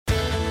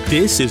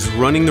This is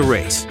Running the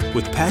Race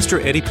with Pastor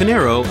Eddie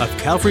Pinero of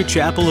Calvary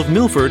Chapel of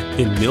Milford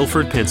in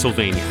Milford,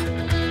 Pennsylvania.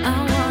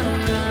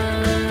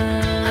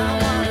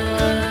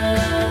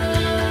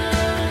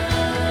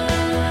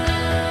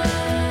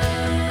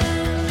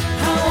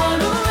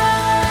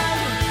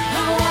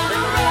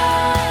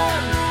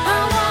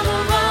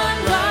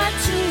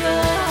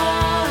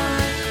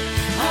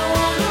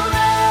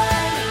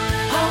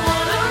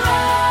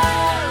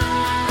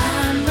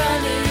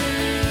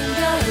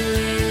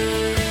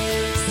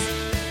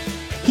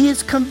 He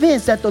is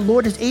convinced that the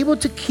Lord is able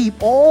to keep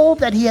all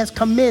that he has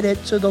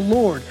committed to the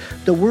Lord.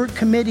 The word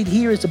committed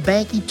here is a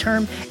banking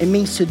term. It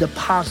means to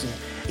deposit.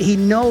 He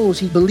knows,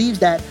 he believes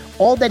that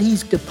all that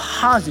he's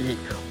deposited,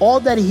 all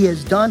that he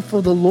has done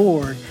for the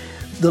Lord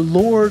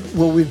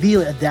will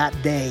reveal it that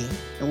day.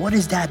 And what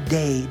is that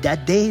day?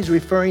 That day is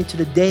referring to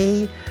the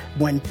day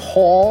when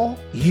Paul,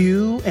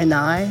 you and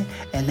I,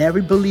 and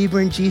every believer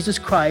in Jesus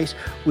Christ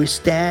will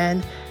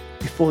stand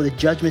before the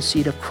judgment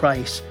seat of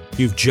Christ.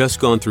 You've just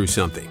gone through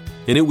something,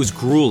 and it was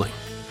grueling.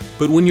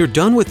 But when you're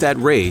done with that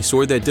race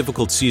or that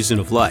difficult season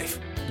of life,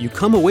 you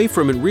come away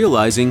from it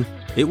realizing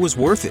it was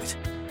worth it.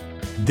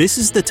 This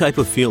is the type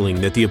of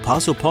feeling that the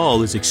Apostle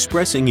Paul is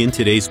expressing in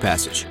today's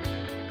passage.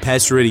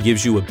 Pastor Eddie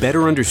gives you a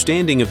better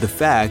understanding of the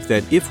fact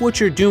that if what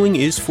you're doing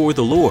is for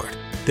the Lord,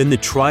 then the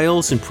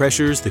trials and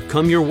pressures that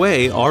come your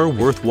way are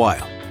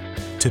worthwhile.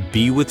 To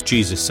be with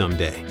Jesus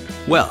someday.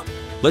 Well,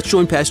 let's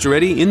join Pastor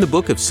Eddie in the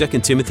book of 2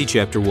 Timothy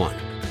chapter 1.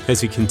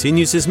 As he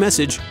continues his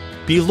message,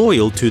 be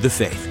loyal to the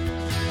faith.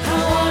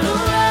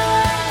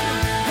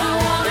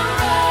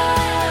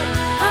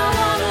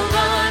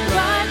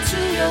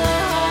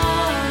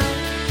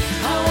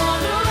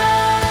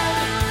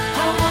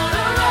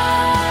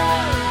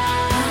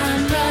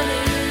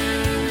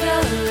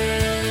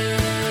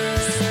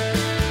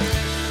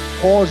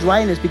 Paul's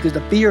writing this because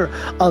the fear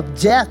of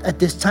death at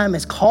this time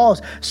has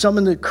caused some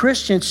of the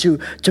Christians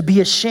to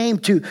be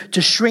ashamed,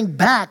 to shrink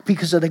back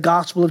because of the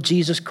gospel of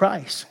Jesus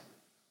Christ.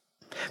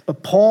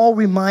 But Paul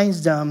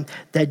reminds them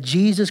that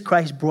Jesus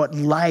Christ brought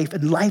life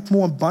and life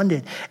more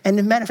abundant. And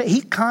as a matter of fact,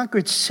 he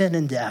conquered sin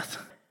and death.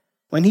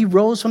 When he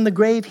rose from the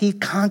grave, he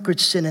conquered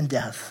sin and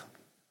death.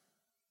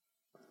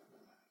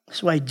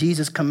 That's why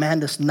Jesus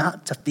commanded us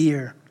not to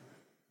fear.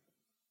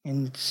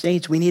 And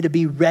saints, we need to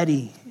be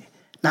ready,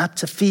 not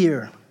to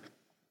fear.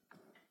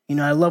 You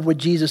know, I love what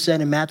Jesus said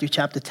in Matthew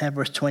chapter 10,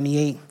 verse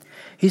 28.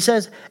 He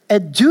says,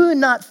 "And do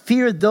not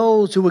fear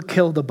those who will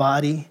kill the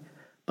body,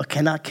 but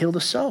cannot kill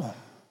the soul.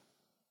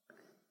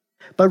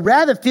 But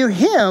rather fear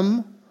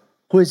him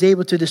who is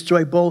able to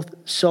destroy both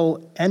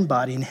soul and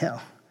body in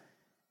hell."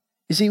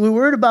 You see, we're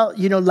worried about,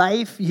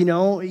 life,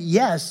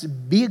 yes,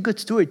 be a good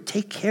steward,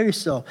 take care of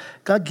yourself.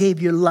 God gave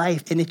you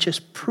life, and it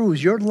just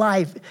proves, your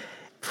life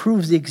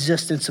proves the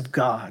existence of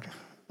God.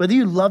 Whether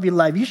you love your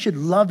life, you should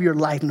love your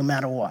life no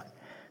matter what.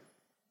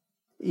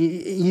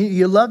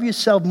 You love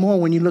yourself more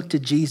when you look to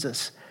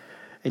Jesus.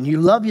 And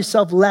you love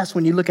yourself less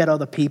when you look at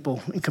other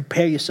people and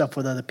compare yourself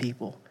with other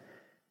people.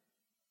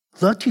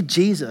 Look to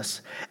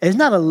Jesus. And it's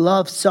not a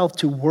love self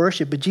to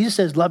worship, but Jesus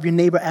says love your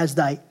neighbor as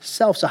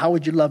thyself. So how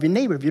would you love your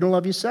neighbor if you don't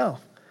love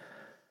yourself?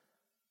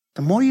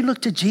 The more you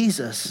look to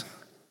Jesus,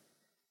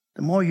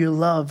 the more you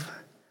love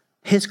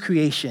his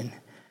creation,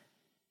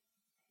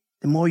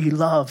 the more you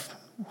love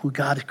who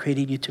God has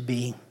created you to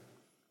be.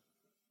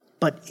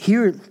 But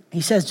here he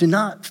says, do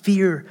not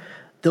fear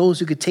those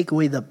who could take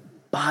away the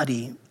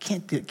body,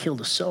 can't kill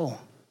the soul.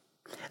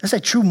 That's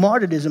like true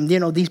martyrdom.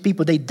 These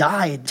people, they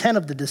died. 10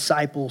 of the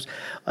disciples,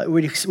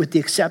 with the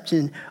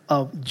exception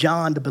of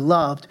John, the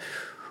beloved,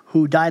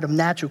 who died of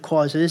natural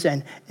causes,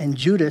 and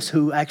Judas,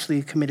 who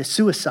actually committed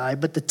suicide.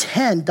 But the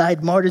 10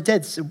 died martyr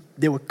deaths.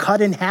 They were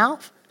cut in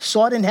half,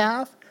 sawed in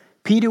half.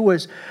 Peter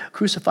was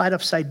crucified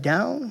upside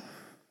down.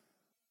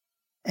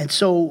 And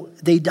so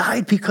they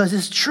died because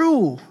it's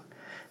true.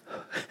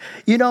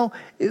 We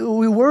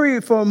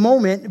worry for a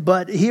moment,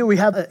 but here we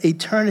have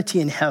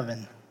eternity in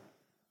heaven.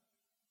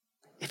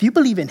 If you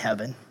believe in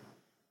heaven,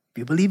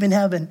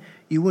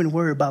 you wouldn't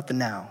worry about the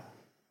now.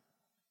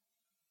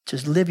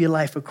 Just live your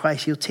life for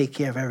Christ. He'll take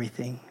care of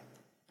everything.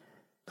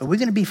 But we're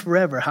going to be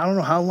forever. I don't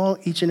know how long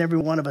each and every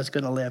one of us is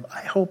going to live.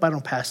 I hope I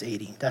don't pass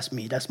 80. That's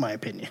me. That's my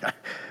opinion.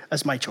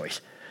 That's my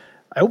choice.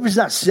 I hope it's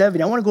not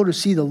 70. I want to go to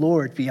see the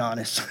Lord, to be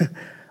honest.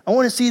 I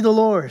want to see the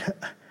Lord.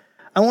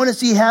 I want to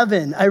see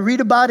heaven. I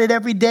read about it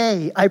every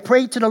day. I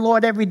pray to the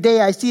Lord every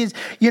day. I see his,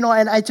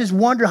 and I just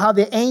wonder how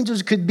the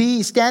angels could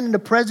stand in the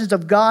presence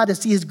of God and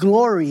see his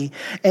glory.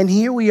 And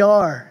here we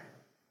are.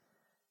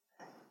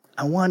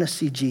 I want to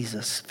see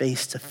Jesus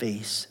face to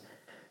face.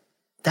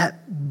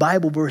 That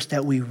Bible verse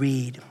that we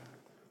read,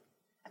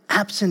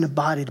 absent the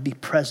body to be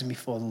present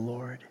before the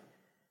Lord.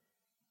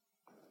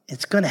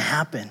 It's going to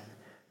happen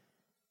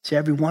to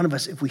every one of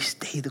us if we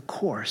stay the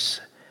course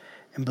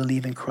and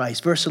believe in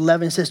Christ. Verse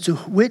 11 says, "To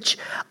which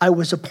I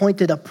was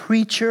appointed a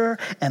preacher,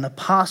 an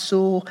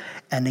apostle,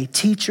 and a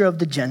teacher of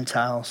the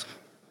Gentiles."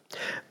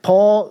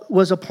 Paul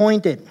was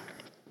appointed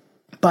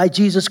by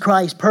Jesus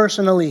Christ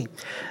personally,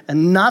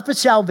 and not for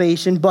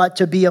salvation, but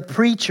to be a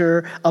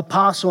preacher,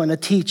 apostle, and a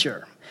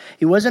teacher.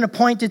 He wasn't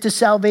appointed to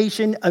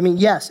salvation. I mean,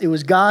 yes, it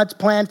was God's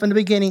plan from the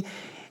beginning,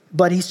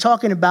 but he's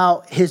talking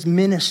about his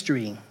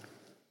ministry.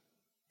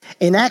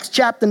 In Acts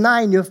chapter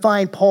 9, you'll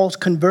find Paul's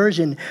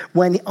conversion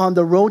when on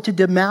the road to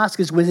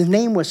Damascus, when his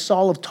name was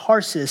Saul of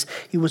Tarsus.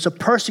 He was a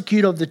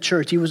persecutor of the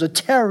church. He was a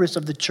terrorist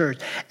of the church.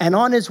 And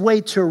on his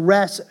way to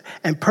arrest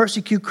and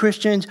persecute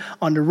Christians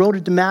on the road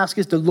to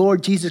Damascus, the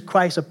Lord Jesus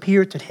Christ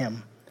appeared to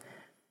him.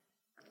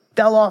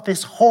 Fell off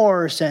his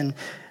horse, and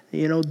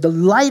the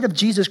light of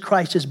Jesus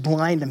Christ just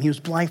blinded him. He was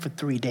blind for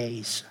 3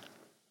 days.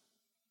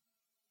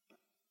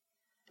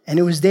 And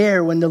it was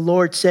there when the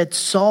Lord said,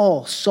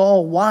 Saul,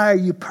 Saul, why are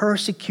you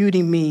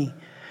persecuting me?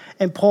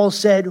 And Paul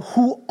said,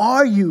 who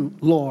are you,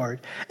 Lord?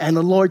 And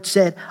the Lord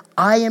said,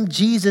 I am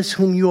Jesus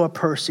whom you are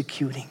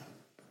persecuting.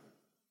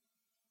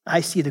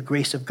 I see the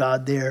grace of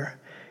God there.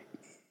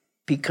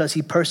 Because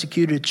he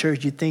persecuted the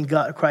church, you think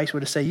Christ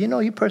would have said,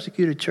 you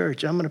persecuted the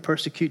church. I'm going to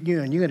persecute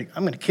you, and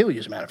I'm going to kill you,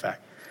 as a matter of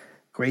fact.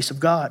 Grace of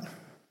God.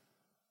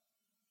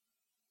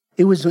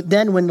 It was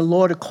then when the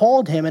Lord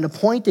called him and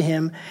appointed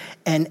him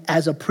and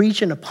as a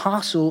preacher and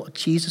apostle of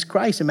Jesus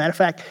Christ. As a matter of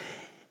fact,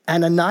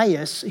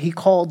 Ananias,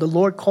 the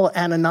Lord called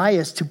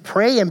Ananias to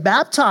pray and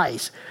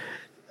baptize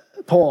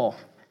Paul.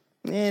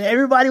 And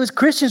everybody was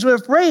Christians were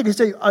afraid. He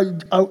said,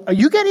 are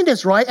you getting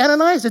this right,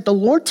 Ananias? Did the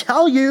Lord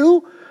tell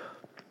you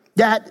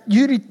that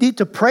you need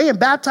to pray and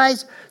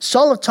baptize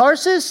Saul of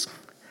Tarsus?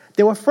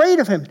 They were afraid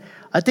of him.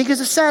 I think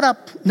it's a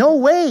setup. No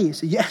way. He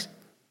said, yes.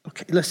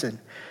 Okay, listen.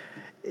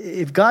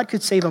 If God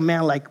could save a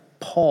man like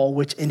Paul,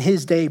 which in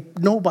his day,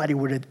 nobody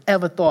would have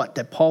ever thought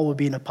that Paul would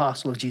be an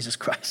apostle of Jesus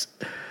Christ.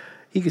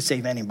 He could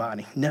save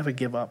anybody. Never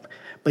give up.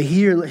 But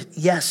here,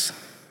 yes,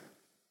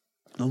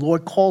 the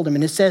Lord called him.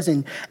 And it says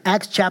in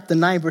Acts chapter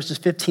 9, verses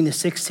 15 to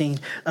 16,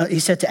 he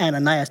said to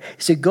Ananias,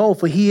 he said, go,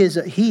 for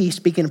he,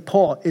 speaking of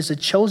Paul, is a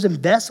chosen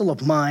vessel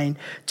of mine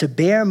to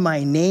bear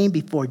my name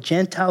before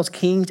Gentiles,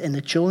 kings, and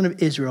the children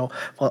of Israel.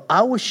 For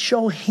I will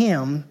show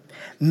him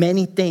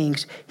many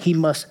things he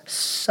must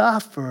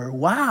suffer.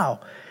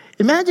 Wow.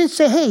 Imagine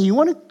say, hey, you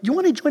want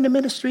to join the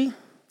ministry?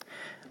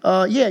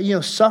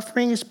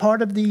 Suffering is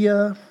part of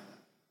the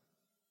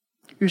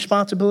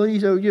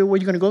responsibilities of what you're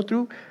going to go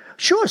through.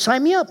 Sure,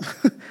 sign me up.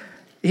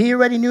 He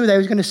already knew that he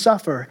was going to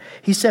suffer.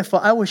 He said,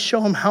 for I will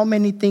show him how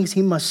many things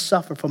he must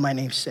suffer for my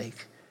name's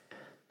sake.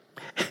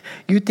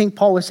 You think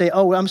Paul would say,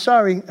 oh, I'm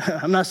sorry,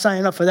 I'm not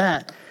signing up for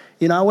that.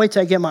 I'll wait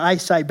till I get my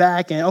eyesight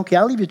back and okay,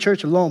 I'll leave your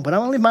church alone, but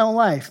I'm going to live my own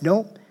life.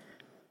 Nope.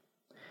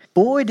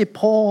 Boy, did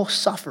Paul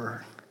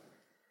suffer.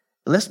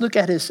 Let's look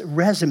at his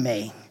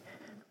resume.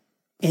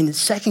 In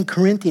 2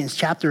 Corinthians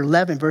chapter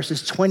 11,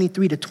 verses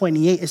 23 to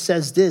 28, it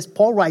says this.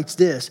 Paul writes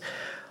this.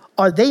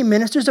 Are they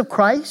ministers of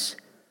Christ?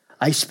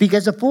 I speak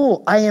as a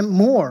fool. I am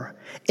more.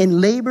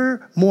 In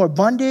labor, more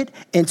abundant.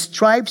 In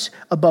stripes,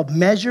 above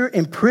measure.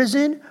 In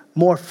prison,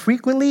 more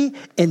frequently.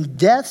 In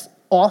death,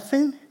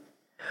 often.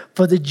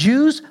 For the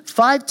Jews,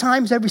 5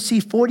 times I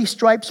received 40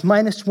 stripes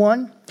minus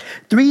 1.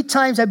 3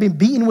 times I've been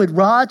beaten with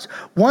rods.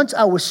 Once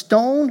I was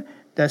stoned.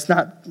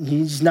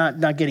 He's not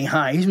getting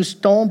high. He was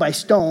stoned by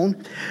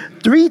stone.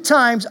 3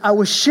 times I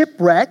was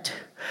shipwrecked.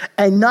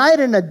 A night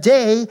and a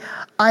day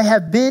I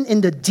have been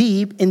in the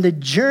deep, in the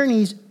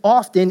journeys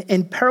often,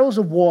 in perils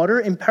of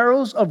water, in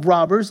perils of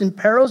robbers, in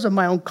perils of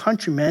my own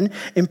countrymen,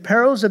 in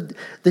perils of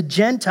the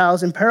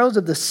Gentiles, in perils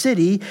of the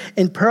city,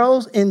 in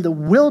perils in the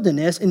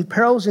wilderness, in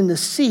perils in the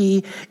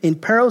sea, in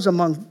perils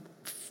among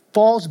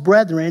false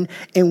brethren,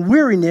 in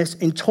weariness,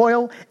 in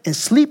toil, in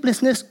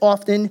sleeplessness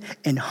often,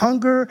 in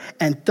hunger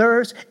and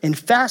thirst, in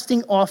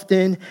fasting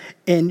often,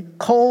 in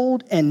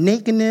cold and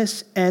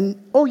nakedness, and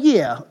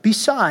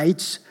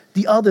besides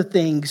the other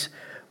things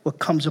what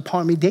comes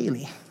upon me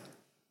daily.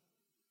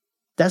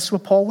 That's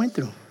what Paul went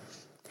through.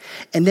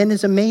 And then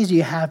it's amazing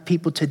you have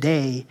people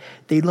today,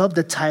 they love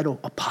the title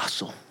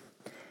apostle.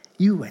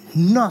 You are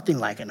nothing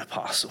like an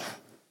apostle.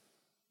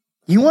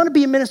 You want to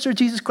be a minister of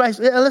Jesus Christ?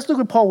 Let's look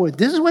at Paul went.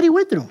 This is what he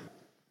went through.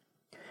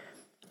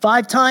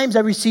 5 times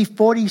I received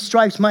 40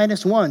 stripes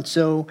minus 1,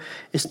 so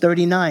it's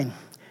 39.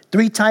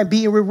 3 times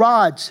beaten with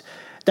rods.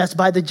 That's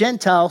by the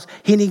Gentiles.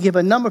 He didn't give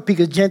a number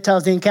because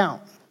Gentiles didn't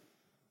count.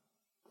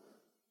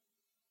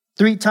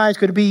 3 times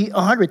could be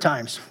 100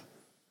 times.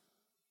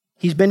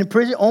 He's been in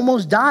prison,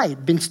 almost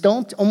died, been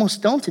stoned, almost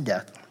stoned to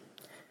death.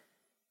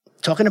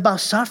 Talking about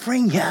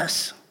suffering,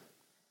 yes.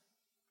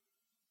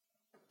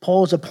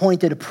 Paul's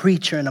appointed a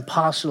preacher, an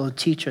apostle, a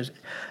teacher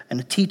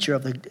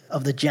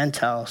of the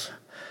Gentiles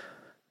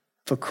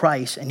for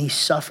Christ, and he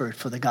suffered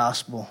for the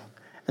gospel.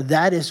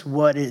 That is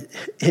what it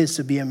is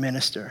to be a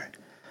minister.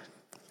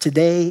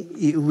 Today,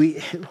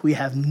 we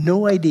have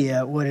no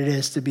idea what it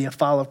is to be a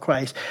follower of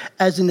Christ,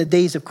 as in the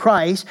days of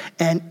Christ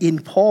and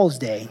in Paul's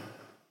day.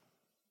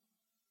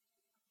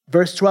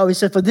 Verse 12, he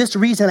said, for this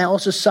reason I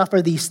also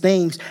suffer these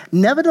things.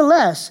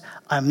 Nevertheless,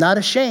 I'm not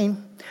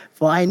ashamed,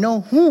 for I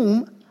know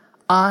whom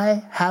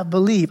I have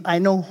believed. I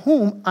know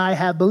whom I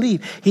have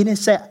believed. He didn't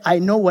say, I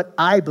know what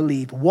I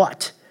believe.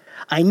 What?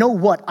 I know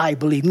what I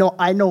believe. No,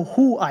 I know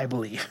who I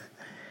believe.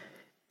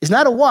 It's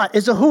not a what,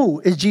 it's a who.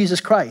 It's Jesus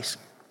Christ.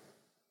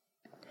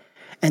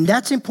 And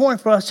that's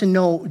important for us to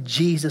know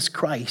Jesus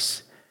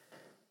Christ.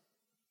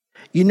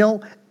 You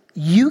know,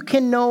 you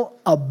can know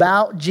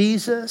about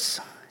Jesus.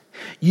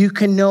 You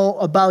can know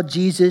about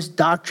Jesus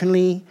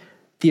doctrinally,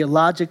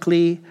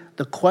 theologically.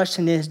 The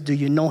question is, do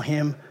you know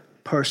him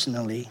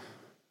personally?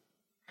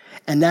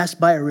 And that's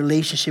by a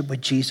relationship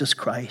with Jesus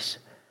Christ.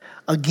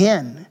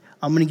 Again,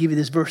 I'm going to give you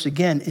this verse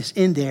again. It's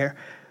in there.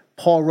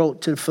 Paul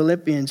wrote to the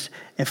Philippians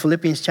in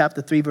Philippians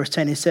chapter 3, verse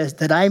 10. It says,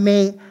 that I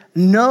may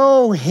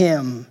know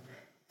him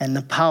and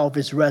the power of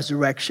his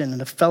resurrection and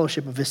the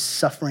fellowship of his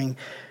suffering,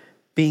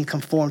 being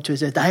conformed to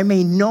his death. That I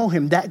may know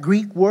him. That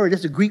Greek word,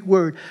 that's a Greek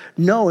word.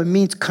 Know, it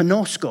means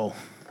konosko.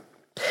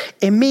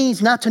 It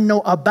means not to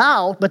know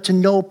about, but to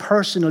know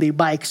personally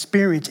by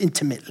experience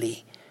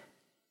intimately.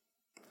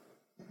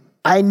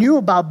 I knew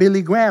about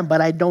Billy Graham,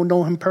 but I don't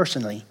know him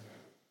personally.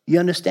 You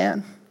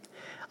understand?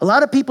 A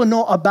lot of people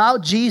know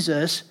about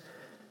Jesus,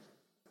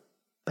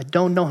 but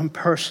don't know him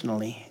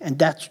personally. And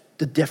that's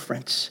the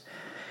difference.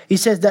 He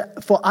says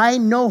that, for I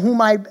know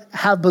whom I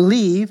have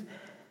believed,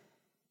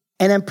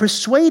 and am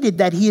persuaded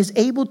that he is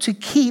able to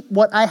keep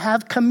what I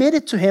have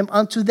committed to him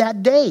unto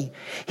that day.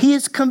 He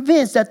is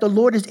convinced that the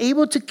Lord is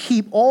able to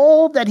keep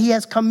all that he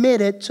has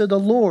committed to the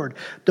Lord.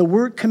 The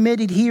word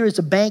committed here is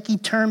a banking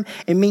term.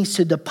 It means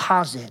to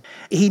deposit.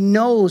 He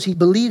knows, he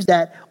believes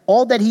that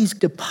all that he's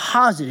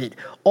deposited,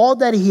 all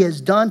that he has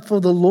done for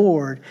the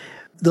Lord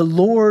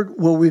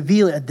will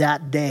reveal it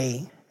that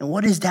day. And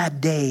what is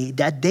that day?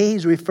 That day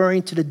is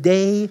referring to the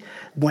day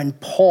when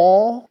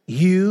Paul,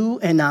 you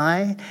and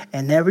I,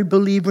 and every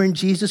believer in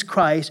Jesus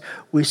Christ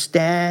will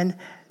stand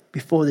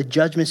before the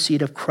judgment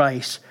seat of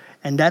Christ.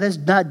 And that is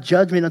not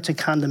judgment unto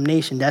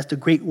condemnation. That's the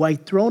great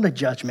white throne of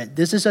judgment.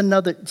 This is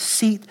another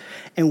seat,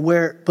 and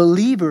where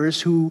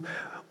believers who,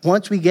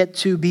 once we get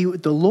to be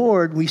with the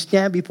Lord, we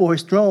stand before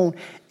his throne.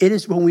 It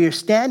is when we are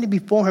standing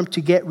before him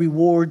to get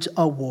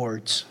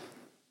awards.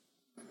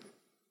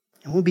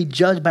 And we'll be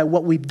judged by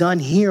what we've done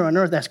here on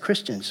earth as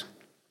Christians.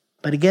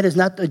 But again, it's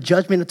not a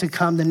judgment unto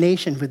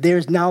condemnation, for there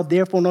is now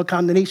therefore no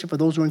condemnation for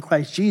those who are in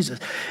Christ Jesus.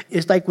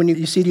 It's like when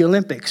you see the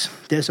Olympics,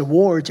 there's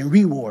awards and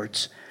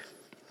rewards.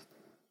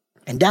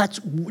 And that's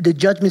the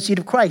judgment seat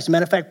of Christ. As a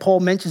matter of fact, Paul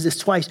mentions this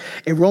twice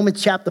in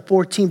Romans chapter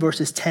 14,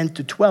 verses 10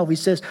 to 12. He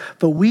says,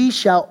 for we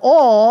shall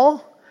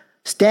all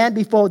stand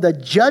before the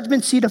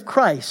judgment seat of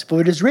Christ, for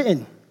it is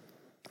written,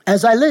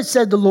 as I live,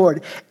 said the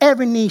Lord,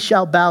 every knee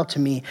shall bow to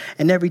me,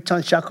 and every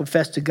tongue shall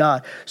confess to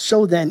God.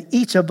 So then,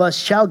 each of us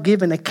shall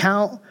give an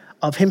account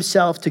of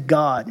himself to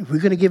God. We're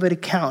going to give an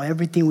account of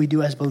everything we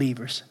do as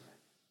believers.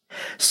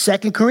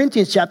 2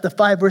 Corinthians chapter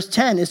 5, verse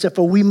 10, it said,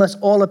 for we must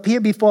all appear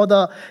before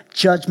the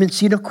judgment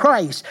seat of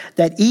Christ,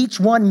 that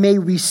each one may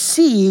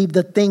receive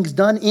the things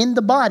done in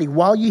the body,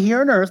 while you're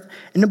here on earth,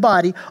 in the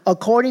body,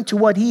 according to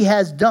what he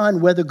has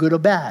done, whether good or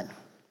bad.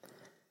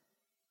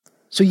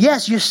 So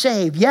yes, you're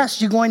saved. Yes,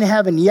 you're going to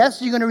heaven.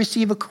 Yes, you're going to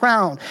receive a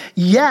crown.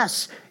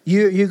 Yes,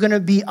 you're going to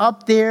be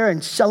up there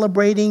and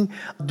celebrating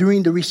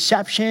during the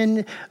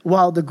reception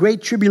while the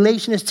great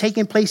tribulation is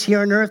taking place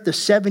here on earth. The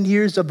 7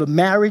 years of a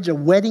marriage, a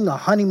wedding, a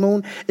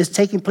honeymoon is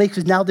taking place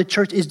because now the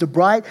church is the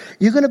bride.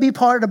 You're going to be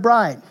part of the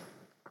bride.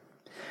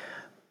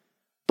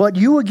 But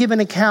you will give an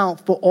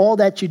account for all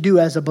that you do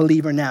as a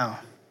believer now.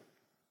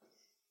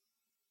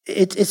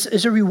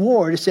 It's a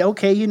reward to say,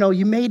 okay,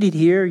 you made it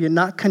here. You're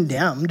not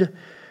condemned.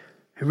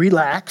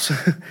 Relax.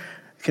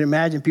 I can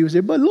imagine people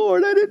say, but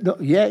Lord, I didn't know.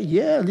 Yeah.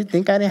 You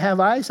think I didn't have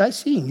eyes? I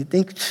see. You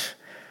think,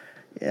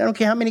 I don't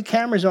care how many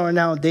cameras are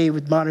nowadays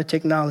with modern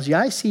technology.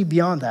 I see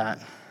beyond that.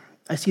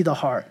 I see the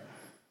heart.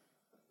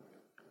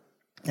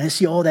 And I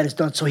see all that is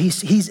done. So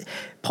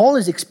Paul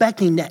is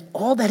expecting that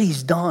all that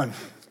he's done,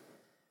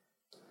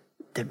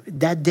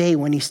 that day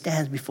when he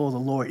stands before the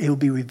Lord, it will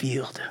be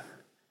revealed.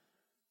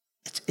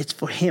 It's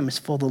for him. It's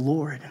for the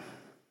Lord.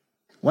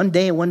 One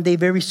day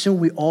very soon,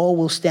 we all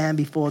will stand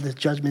before the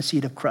judgment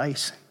seat of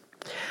Christ.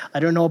 I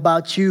don't know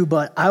about you,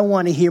 but I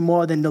want to hear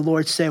more than the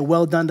Lord say,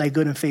 well done, thy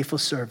good and faithful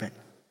servant.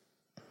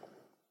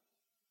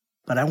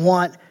 But I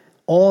want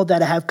all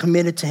that I have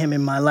committed to him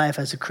in my life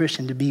as a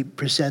Christian to be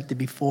presented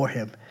before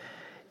him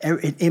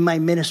in my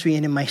ministry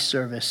and in my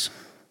service.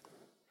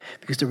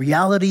 Because the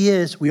reality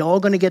is, we're all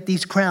going to get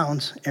these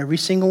crowns, every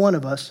single one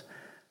of us.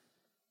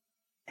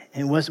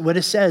 And what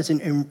it says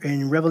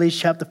in Revelation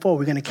chapter 4,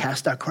 we're going to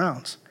cast our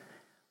crowns.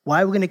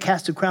 Why are we going to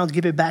cast the crowns,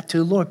 give it back to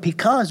the Lord?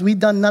 Because we've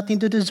done nothing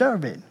to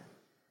deserve it.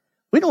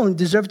 We don't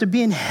deserve to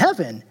be in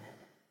heaven,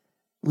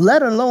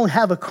 let alone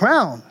have a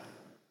crown.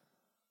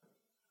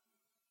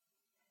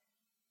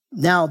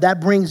 Now,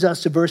 that brings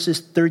us to verses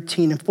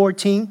 13 and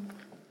 14.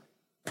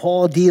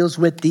 Paul deals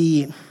with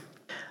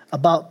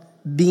about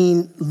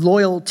being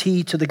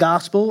loyalty to the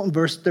gospel. In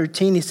verse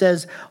 13, he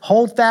says,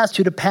 hold fast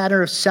to the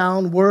pattern of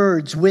sound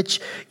words, which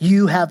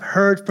you have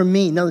heard from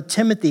me. Now,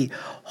 Timothy,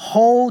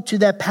 hold to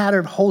that pattern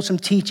of wholesome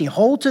teaching.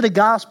 Hold to the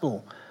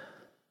gospel.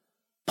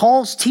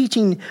 Paul's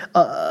teaching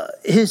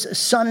his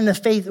son in the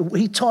faith.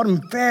 He taught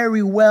him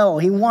very well.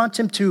 He wants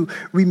him to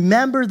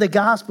remember the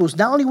gospels.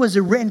 Not only was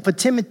it written for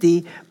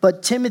Timothy,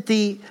 but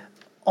Timothy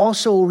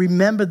also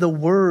remember the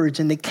words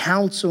and the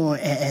counsel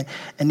and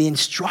the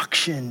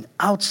instruction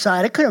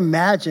outside. I could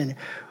imagine,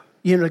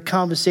 the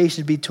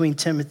conversations between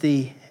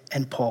Timothy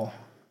and Paul.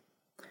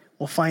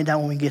 We'll find out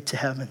when we get to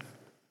heaven.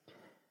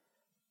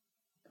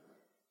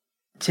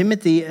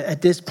 Timothy,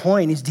 at this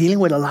point, is dealing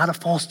with a lot of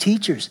false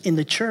teachers in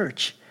the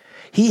church.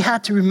 He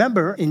had to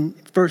remember in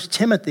 1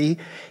 Timothy,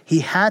 he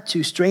had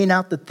to straighten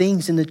out the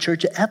things in the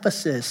church of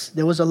Ephesus.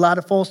 There was a lot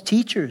of false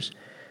teachers.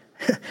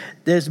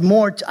 There's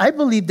more. I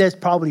believe there's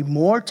probably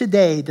more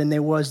today than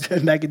there was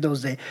back in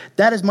those days.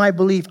 That is my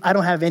belief. I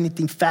don't have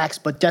anything facts,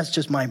 but that's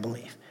just my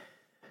belief.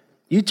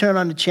 You turn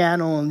on the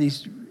channel on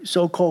these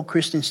so-called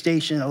Christian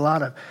stations, a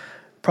lot of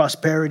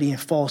prosperity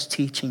and false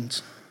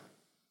teachings.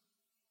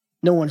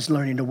 No one's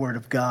learning the word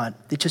of God.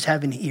 They're just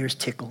having the ears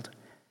tickled.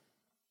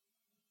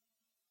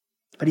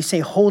 But he's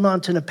saying, hold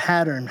on to the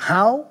pattern.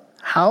 How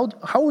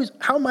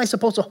am I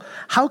supposed to,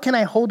 how can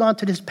I hold on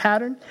to this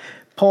pattern?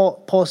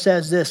 Paul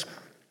says this,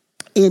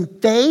 in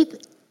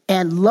faith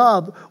and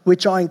love,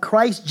 which are in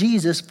Christ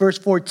Jesus, verse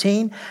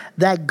 14,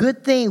 that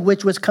good thing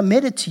which was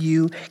committed to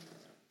you,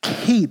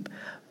 keep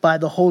by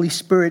the Holy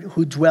Spirit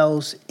who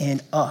dwells in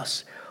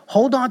us.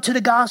 Hold on to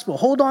the gospel.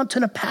 Hold on to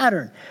the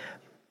pattern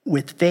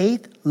with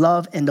faith,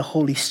 love, and the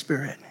Holy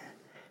Spirit.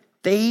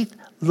 Faith,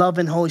 love,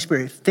 and Holy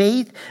Spirit.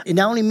 Faith, it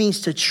not only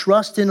means to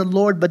trust in the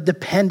Lord, but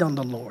depend on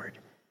the Lord.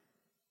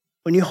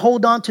 When you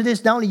hold on to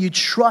this, not only you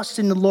trust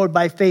in the Lord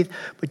by faith,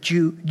 but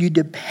you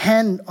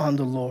depend on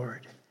the Lord.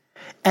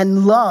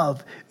 And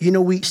love,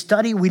 we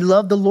study, we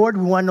love the Lord,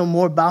 we want to know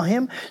more about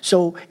him.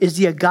 So it's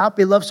the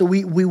agape love. So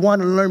we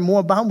want to learn more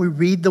about him. We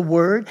read the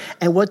word.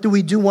 And what do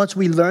we do once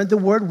we learn the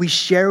word? We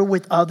share it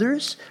with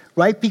others,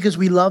 right? Because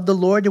we love the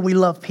Lord and we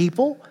love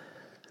people.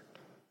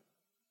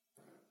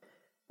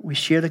 We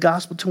share the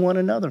gospel to one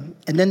another.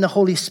 And then the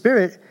Holy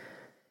Spirit,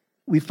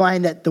 we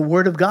find that the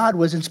word of God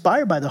was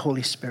inspired by the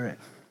Holy Spirit.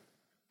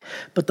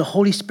 But the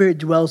Holy Spirit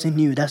dwells in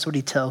you. That's what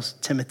he tells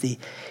Timothy.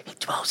 He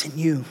dwells in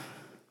you.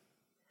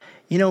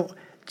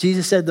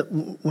 Jesus said that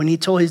when he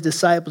told his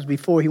disciples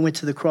before he went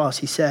to the cross,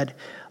 he said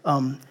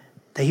that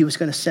he was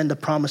going to send the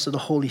promise of the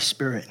Holy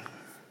Spirit.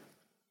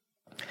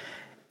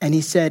 And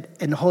he said,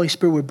 and the Holy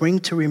Spirit would bring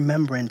to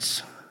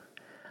remembrance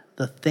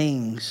the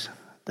things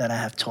that I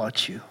have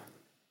taught you.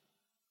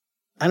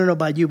 I don't know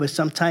about you, but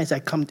sometimes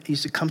I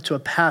used to come to a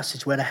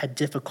passage where I had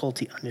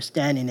difficulty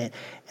understanding it.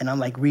 And I'm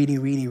like reading.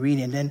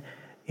 And then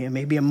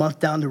maybe a month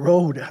down the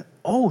road,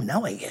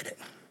 now I get it.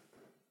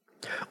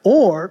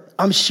 Or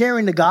I'm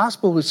sharing the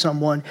gospel with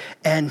someone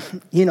and,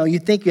 you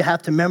think you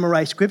have to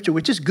memorize scripture,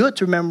 which is good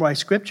to memorize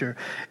scripture.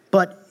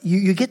 But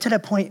you get to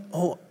that point,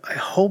 I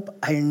hope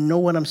I know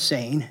what I'm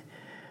saying.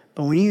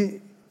 But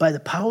when by the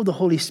power of the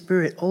Holy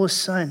Spirit, all of a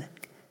sudden,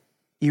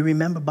 you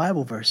remember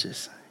Bible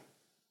verses.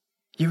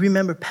 You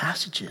remember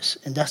passages,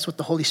 and that's what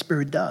the Holy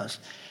Spirit does.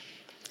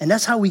 And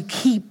that's how we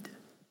keep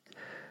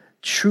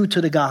true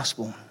to the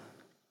gospel.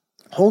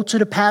 Hold to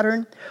the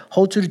pattern,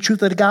 hold to the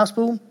truth of the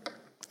gospel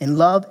in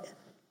love,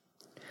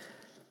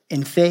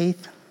 in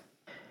faith,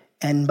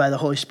 and by the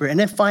Holy Spirit. And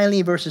then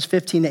finally, verses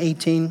 15 to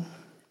 18,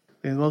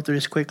 we're going to go through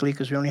this quickly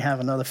because we only have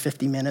another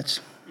 50 minutes.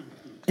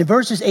 In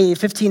verses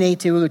 15 to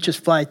 18, we'll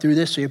just fly through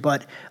this here,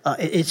 but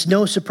it's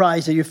no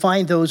surprise that you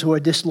find those who are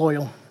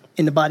disloyal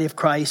in the body of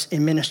Christ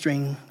in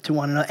ministering to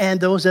one another, and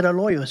those that are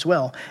loyal as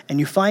well. And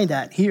you find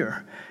that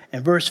here.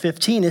 In verse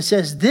 15, it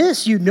says,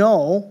 this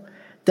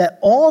that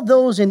all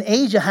those in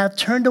Asia have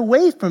turned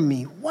away from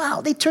me. Wow,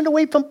 they turned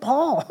away from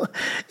Paul.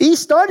 He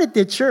started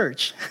the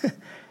church.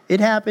 It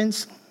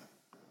happens.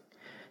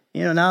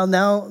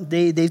 Now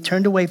they've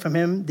turned away from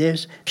him.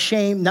 There's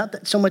shame,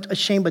 not so much a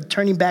shame, but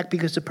turning back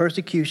because of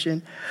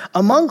persecution.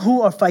 Among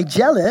who are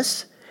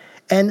Phygellus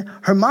and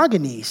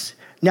Hermogenes.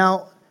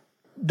 Now,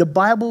 the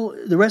Bible,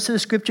 the rest of the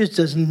scriptures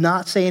does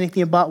not say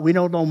anything about, we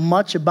don't know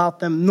much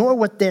about them, nor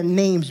what their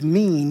names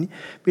mean.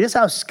 But that's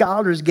how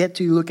scholars get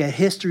to look at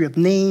history of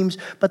names,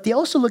 but they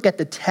also look at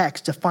the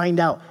text to find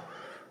out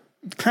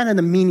kind of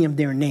the meaning of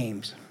their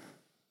names.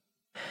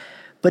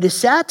 But it's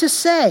sad to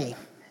say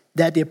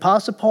that the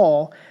Apostle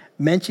Paul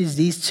mentions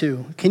these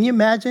two. Can you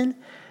imagine?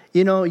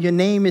 Your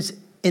name is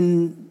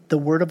in the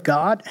Word of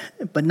God,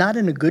 but not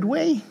in a good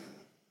way.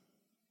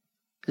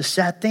 It's a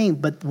sad thing,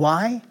 but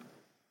why?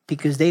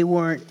 Because they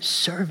weren't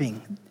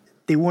serving.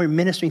 They weren't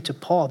ministering to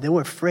Paul. They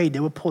were afraid. They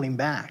were pulling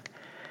back.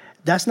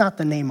 That's not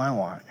the name I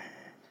want.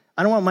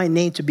 I don't want my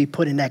name to be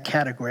put in that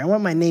category. I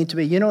want my name to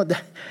be,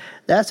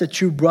 that's a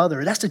true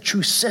brother. That's a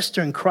true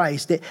sister in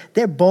Christ.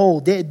 They're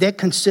bold. They're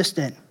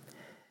consistent.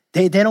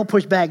 They don't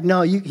push back.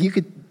 No, you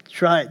could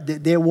try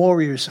it. They're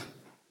warriors.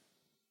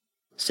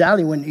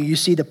 Sadly, when you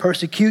see the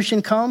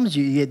persecution comes,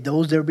 you get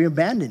those that will be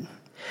abandoned.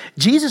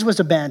 Jesus was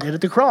abandoned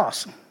at the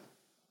cross.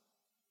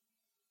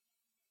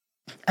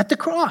 At the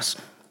cross.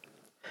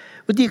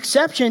 With the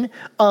exception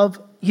of,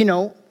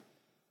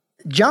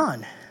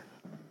 John.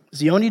 Was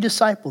the only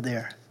disciple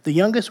there. The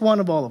youngest one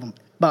of all of them.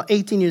 About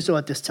 18 years old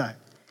at this time.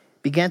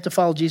 Began to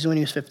follow Jesus when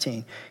he was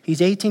 15.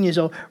 He's 18 years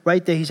old.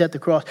 Right there, he's at the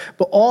cross.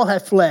 But all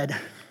have fled.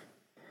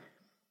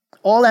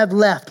 All have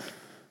left.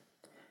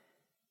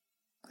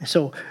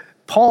 So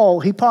Paul,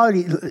 he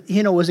probably,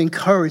 was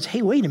encouraged.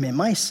 Hey, wait a minute,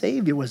 my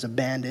Savior was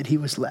abandoned. He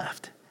was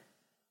left.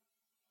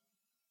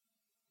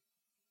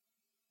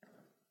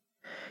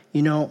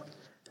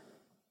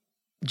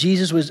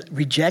 Jesus was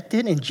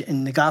rejected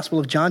in the Gospel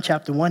of John,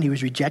 chapter 1. He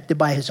was rejected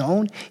by his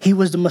own. He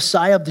was the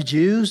Messiah of the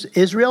Jews,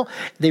 Israel.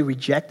 They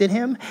rejected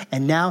him,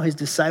 and now his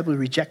disciples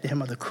rejected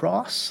him on the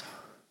cross.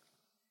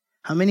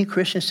 How many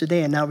Christians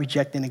today are now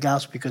rejecting the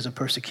gospel because of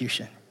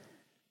persecution?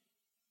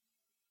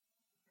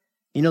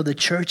 The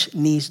church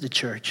needs the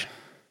church,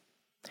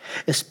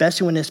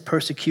 especially when there's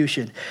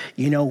persecution.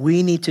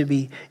 We need to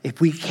be,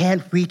 if we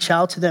can't reach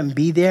out to them,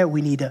 be there,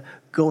 we need to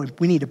go,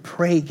 we need to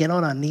pray, get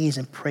on our knees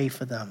and pray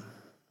for them.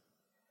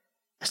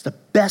 That's the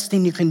best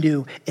thing you can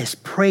do is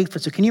pray for.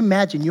 So can you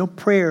imagine your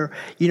prayer,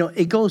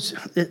 it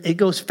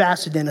goes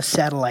faster than a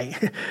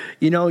satellite.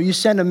 You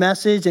send a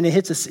message and it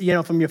hits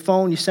from your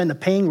phone, you send a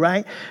ping,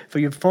 right? For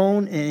your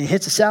phone and it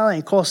hits a satellite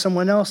and calls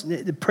someone else.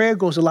 The prayer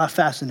goes a lot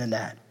faster than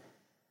that.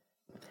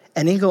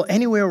 And they go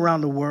anywhere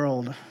around the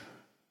world.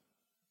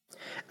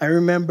 I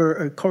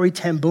remember Corrie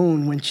ten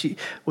Boom when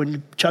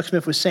Chuck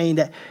Smith was saying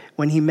that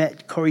when he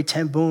met Corrie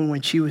ten Boom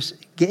when she was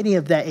getting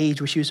of that age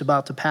where she was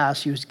about to pass,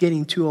 she was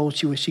getting too old.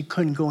 She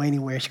couldn't go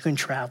anywhere. She couldn't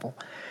travel,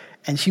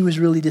 and she was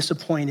really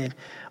disappointed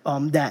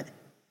that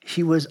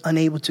she was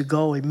unable to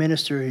go and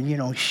minister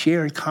and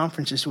share in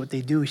conferences what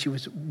they do. She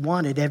was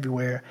wanted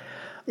everywhere.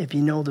 If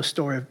you know the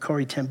story of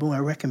Corrie ten Boom, I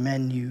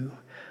recommend you.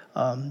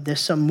 There's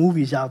some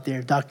movies out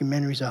there,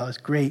 documentaries out. It's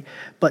great.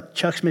 But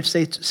Chuck Smith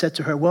said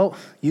to her, "Well,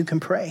 you can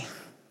pray.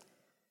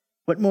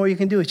 What more you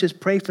can do is just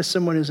pray for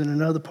someone who's in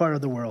another part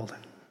of the world."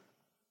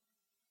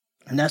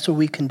 And that's what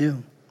we can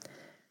do.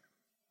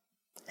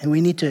 And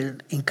we need to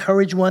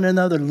encourage one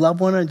another,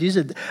 love one another.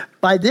 Jesus,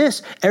 by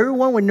this,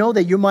 everyone would know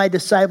that you're my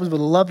disciples with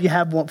the love you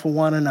have for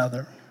one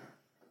another.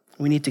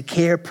 We need to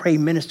care, pray,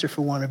 minister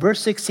for one another.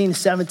 Verse 16 and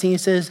 17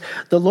 says,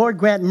 "The Lord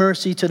grant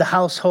mercy to the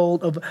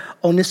household of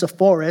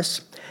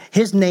Onesiphorus."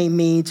 His name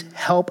means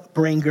help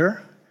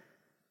bringer.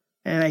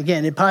 And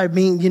again, it probably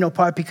means,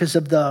 probably because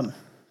of the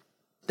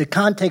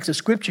context of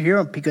scripture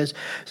here, so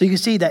you can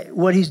see that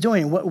what he's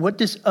doing, what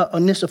does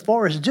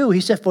Onesiphorus do?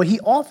 He said, "For he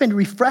often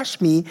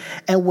refreshed me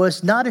and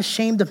was not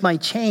ashamed of my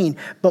chain.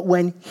 But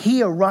when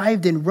he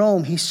arrived in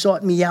Rome, he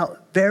sought me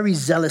out very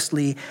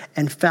zealously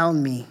and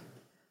found me.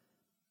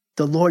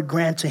 The Lord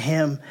grant to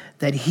him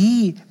that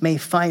he may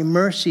find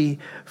mercy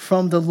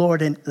from the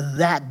Lord in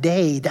that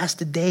day." That's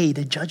the day,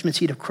 the judgment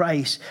seat of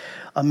Christ.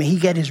 May he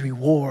get his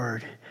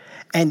reward.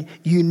 And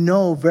you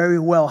know very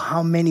well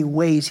how many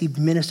ways he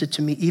ministered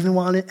to me, even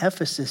while in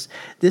Ephesus.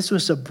 This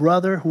was a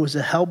brother who was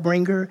a help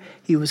bringer.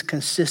 He was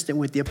consistent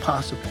with the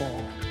Apostle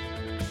Paul.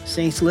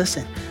 Saints,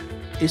 listen,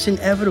 it's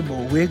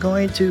inevitable. We're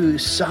going to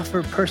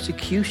suffer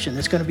persecution.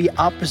 There's going to be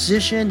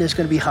opposition. There's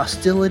going to be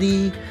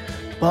hostility.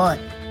 But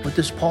what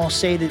does Paul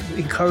say that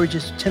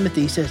encourages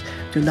Timothy? He says,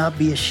 do not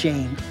be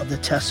ashamed of the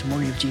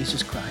testimony of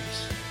Jesus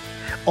Christ.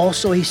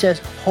 Also, he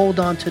says, hold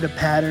on to the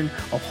pattern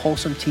of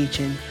wholesome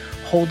teaching.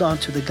 Hold on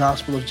to the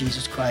gospel of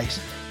Jesus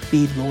Christ.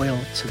 Be loyal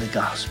to the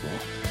gospel.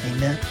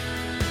 Amen.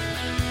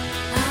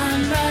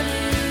 I'm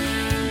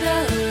running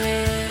the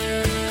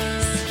race.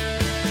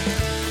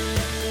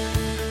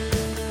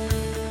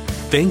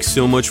 Thanks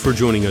so much for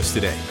joining us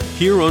today,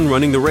 here on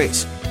Running the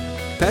Race.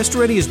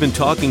 Pastor Eddie has been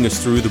talking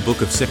us through the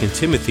book of 2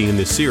 Timothy in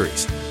this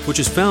series, which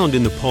is found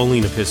in the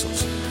Pauline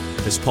epistles.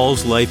 As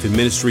Paul's life and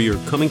ministry are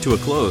coming to a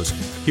close,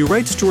 he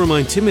writes to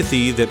remind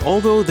Timothy that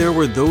although there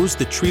were those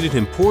that treated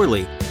him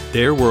poorly,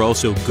 there were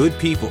also good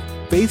people,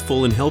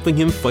 faithful in helping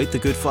him fight the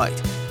good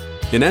fight.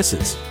 In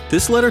essence,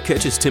 this letter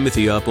catches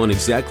Timothy up on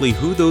exactly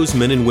who those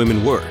men and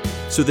women were,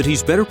 so that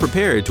he's better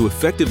prepared to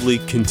effectively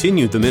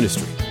continue the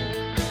ministry.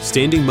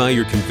 Standing by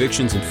your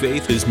convictions and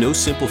faith is no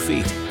simple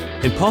feat,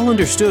 and Paul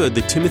understood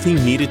that Timothy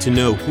needed to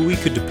know who he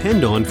could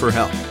depend on for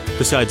help,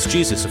 besides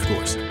Jesus, of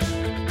course.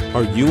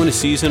 Are you in a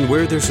season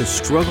where there's a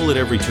struggle at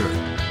every turn?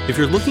 If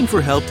you're looking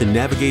for help to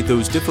navigate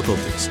those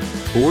difficulties,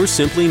 or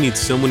simply need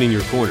someone in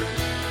your corner,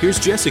 here's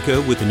Jessica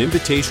with an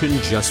invitation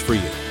just for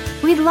you.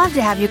 We'd love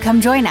to have you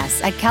come join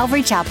us at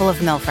Calvary Chapel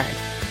of Milford.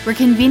 We're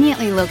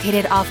conveniently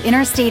located off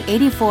Interstate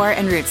 84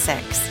 and Route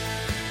 6.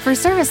 For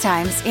service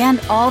times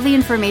and all the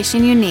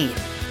information you need,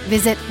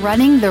 visit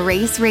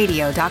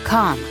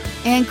runningtheraceradio.com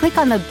and click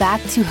on the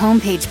Back to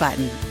Homepage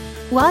button.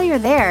 While you're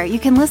there, you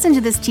can listen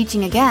to this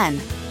teaching again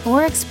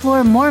or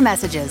explore more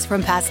messages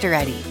from Pastor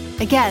Eddie.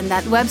 Again,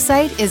 that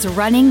website is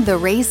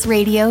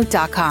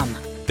runningtheraceradio.com.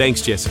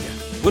 Thanks, Jessica.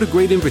 What a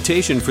great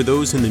invitation for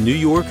those in the New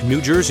York,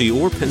 New Jersey,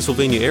 or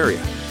Pennsylvania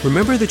area.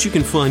 Remember that you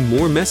can find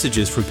more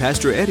messages from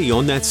Pastor Eddie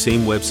on that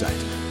same website,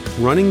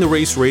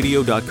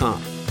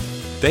 runningtheraceradio.com.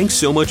 Thanks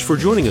so much for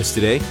joining us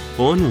today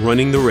on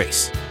Running the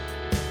Race.